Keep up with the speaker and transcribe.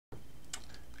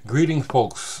Greetings,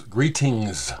 folks.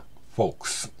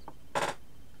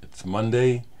 It's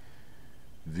Monday,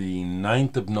 the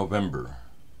 9th of November.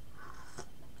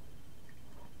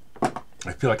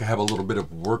 I feel like I have a little bit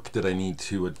of work that I need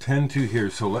to attend to here,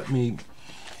 so let me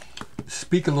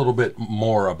speak a little bit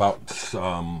more about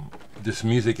this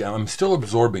music. I'm still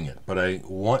absorbing it, but I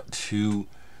want to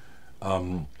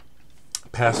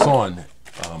pass on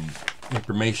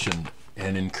information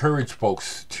and encourage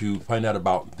folks to find out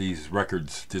about these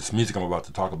records, this music I'm about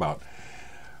to talk about.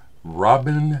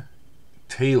 Robin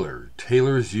Taylor,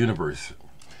 Taylor's Universe.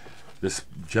 This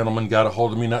gentleman got a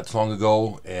hold of me not so long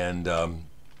ago, and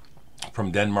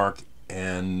from Denmark,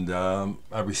 and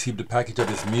I received a package of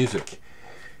his music,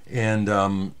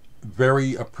 and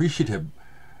very appreciative.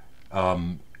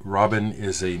 Robin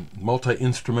is a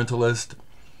multi-instrumentalist.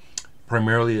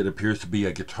 Primarily, it appears to be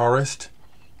a guitarist.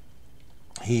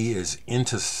 He is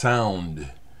into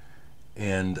sound,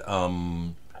 and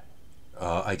I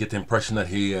get the impression that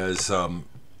he has a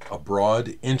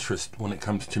broad interest when it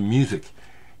comes to music.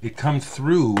 It comes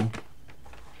through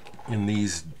in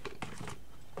these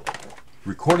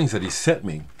recordings that he sent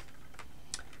me,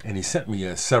 and he sent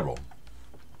me several.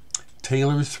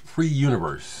 Taylor's Free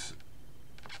Universe.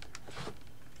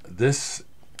 This,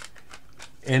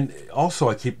 and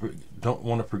also I don't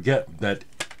want to forget that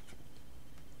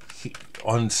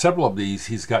on several of these,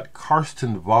 he's got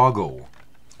Karsten Vogel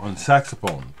on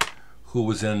saxophone, who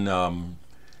was in,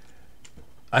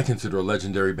 I consider a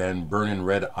legendary band, Burnin'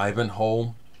 Red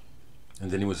Ivanhoe.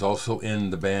 And then he was also in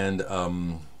the band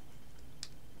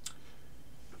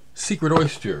Secret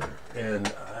Oyster.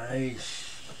 And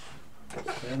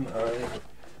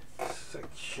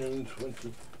section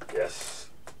 20, yes.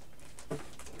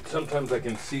 Sometimes I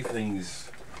can see things.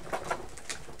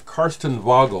 Karsten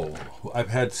Vogel, I've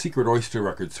had Secret Oyster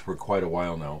records for quite a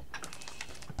while now.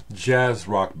 Jazz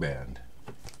rock band.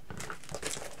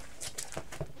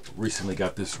 Recently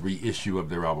got this reissue of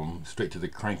their album, Straight to the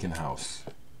Crankin' House.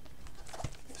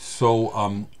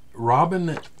 So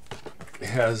Robin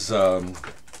has,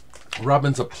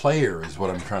 Robin's a player is what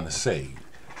I'm trying to say.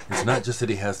 It's not just that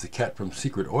he has the cat from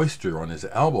Secret Oyster on his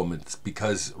album, it's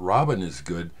because Robin is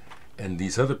good and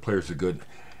these other players are good.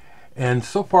 And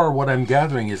so far what I'm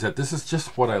gathering is that this is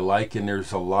just what I like, and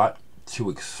there's a lot to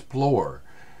explore.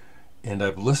 And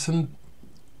I've listened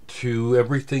to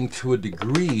everything to a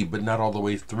degree, but not all the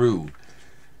way through.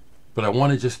 But I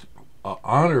want to just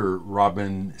honor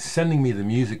Robin sending me the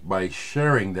music by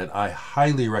sharing that I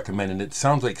highly recommend. And it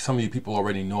sounds like some of you people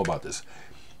already know about this.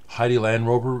 Heidi Land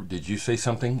Rover, did you say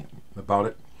something about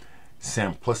it?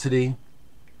 Samplicity,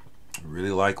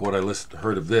 really like what I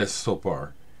heard of this so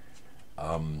far.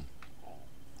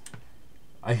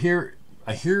 I hear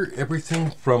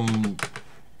everything from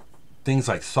things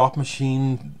like Soft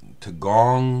Machine to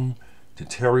Gong to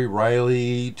Terry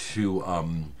Riley to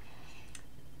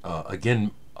again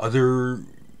other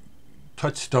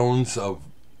touchstones of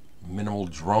minimal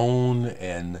drone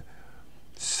and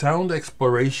sound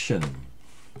exploration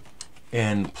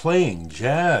and playing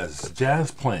jazz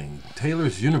playing.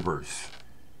 Taylor's Universe,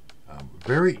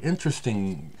 very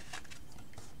interesting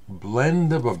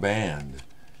blend of a band.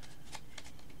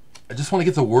 I just want to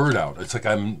get the word out. It's like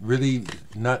I'm really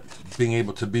not being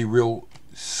able to be real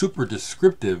super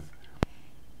descriptive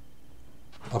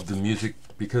of the music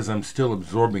because I'm still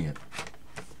absorbing it.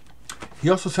 He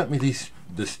also sent me this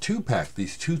 2-pack,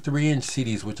 these 2 3-inch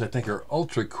CDs, which I think are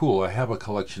ultra cool. I have a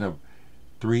collection of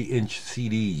 3-inch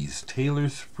CDs.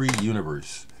 Taylor's Free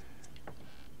Universe.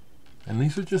 And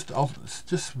these are just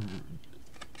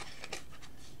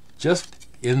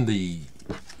in the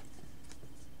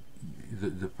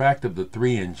fact of the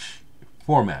 3-inch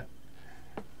format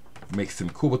makes them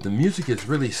cool, but the music is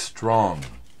really strong,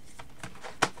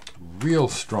 real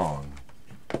strong.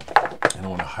 And I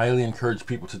want to highly encourage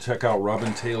people to check out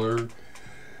Robin Taylor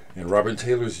and Robin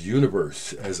Taylor's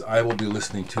Universe, as I will be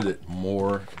listening to it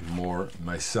more and more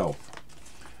myself.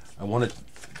 I want to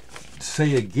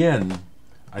say again,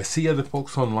 I see other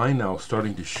folks online now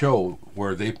starting to show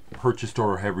where they purchased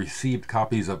or have received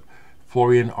copies of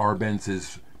Florian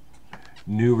Arbenz's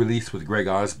new release with Greg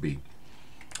Osby,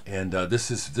 and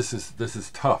this is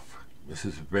tough. This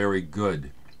is very good.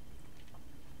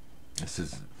 This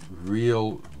is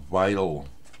real, vital,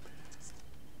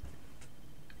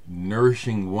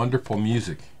 nourishing, wonderful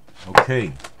music.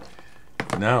 Okay,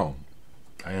 now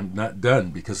I am not done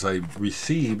because I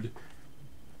received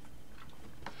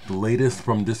the latest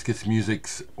from Discus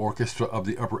Music's Orchestra of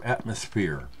the Upper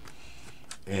Atmosphere.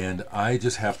 And I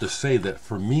just have to say that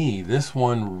for me, this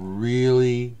one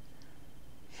really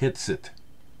hits it.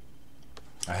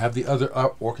 I have the other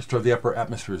Orchestra of the Upper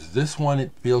Atmospheres. This one,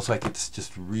 it feels like it's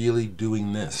just really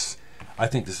doing this. I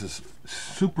think this is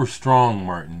super strong,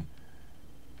 Martin.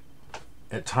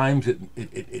 At times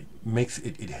it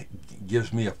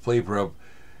gives me a flavor of,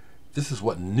 this is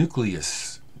what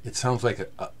Nucleus, it sounds like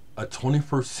a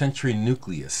 21st century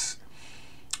Nucleus.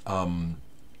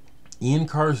 Ian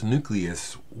Carr's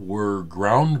Nucleus were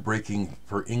groundbreaking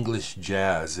for English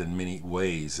jazz in many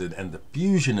ways, and the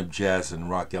fusion of jazz and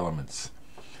rock elements.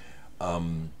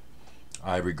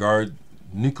 I regard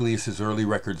Nucleus's early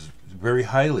records very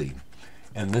highly,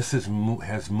 and this has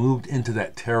moved into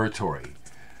that territory.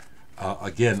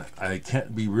 Again, I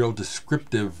can't be real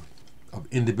descriptive of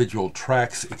individual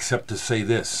tracks except to say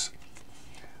this.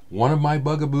 One of my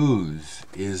bugaboos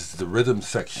is the rhythm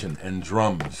section and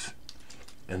drums.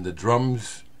 And the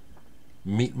drums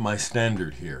meet my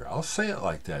standard here. I'll say it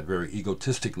like that, very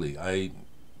egotistically. I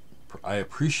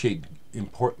appreciate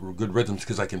good rhythms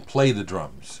because I can play the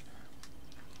drums.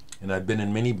 And I've been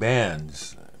in many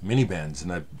bands,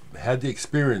 and I've had the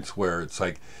experience where it's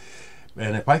like,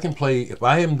 man, if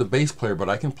I am the bass player, but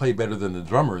I can play better than the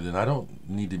drummer, then I don't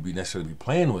need to be necessarily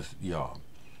playing with y'all.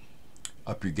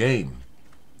 Up your game.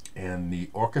 And the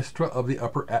Orchestra of the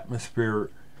Upper Atmosphere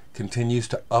continues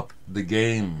to up the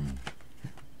game.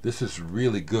 This is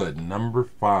really good. Number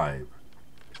 5.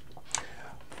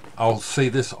 I'll say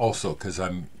this also because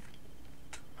I'm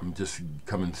just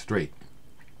coming straight.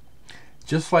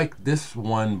 Just like this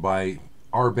one by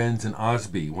Arbenz and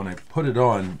Osby, when I put it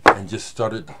on and just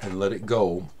started and let it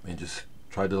go and just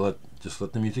tried to let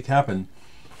the music happen,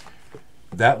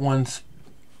 that one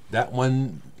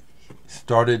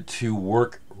started to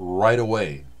work right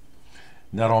away.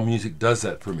 Not all music does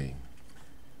that for me.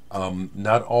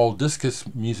 Not all discus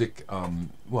music,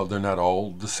 well, they're not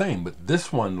all the same, but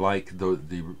this one, like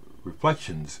the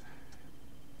Reflections,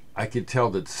 I could tell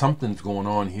that something's going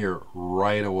on here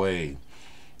right away.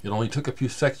 It only took a few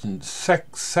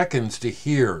seconds to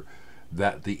hear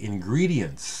that the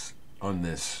ingredients on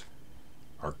this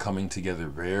are coming together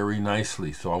very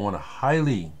nicely. So I want to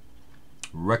highly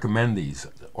recommend these.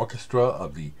 The Orchestra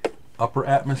of the Upper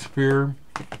Atmosphere,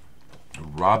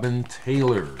 Robin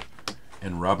Taylor,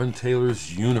 and Robin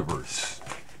Taylor's Universe.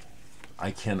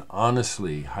 I can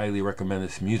honestly highly recommend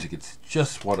this music. It's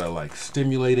just what I like.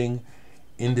 Stimulating,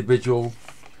 individual.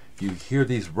 You hear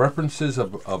these references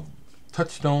of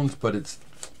touchstones, but it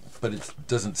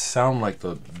doesn't sound like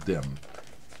them.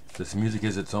 This music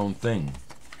is its own thing.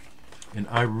 And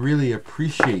I really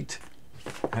appreciate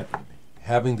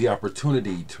having the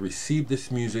opportunity to receive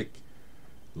this music,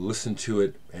 listen to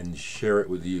it, and share it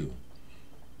with you.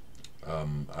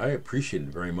 I appreciate it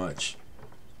very much.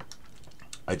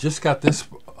 I just got this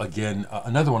again,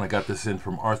 another one I got this in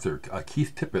from Arthur,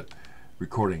 Keith Tippett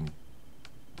recording,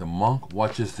 The Monk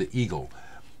Watches the Eagle.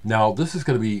 Now this is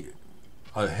going to be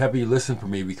a heavy listen for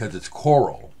me because it's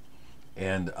choral,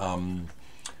 and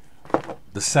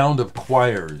the sound of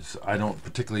choirs I don't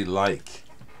particularly like,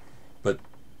 but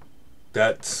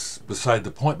that's beside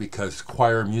the point because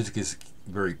choir music is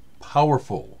very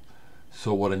powerful.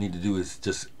 So what I need to do is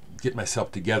just get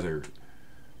myself together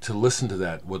to listen to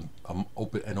that with an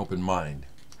open mind.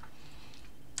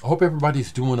 I hope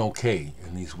everybody's doing okay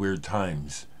in these weird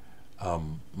times.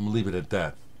 I'm gonna leave it at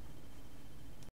that.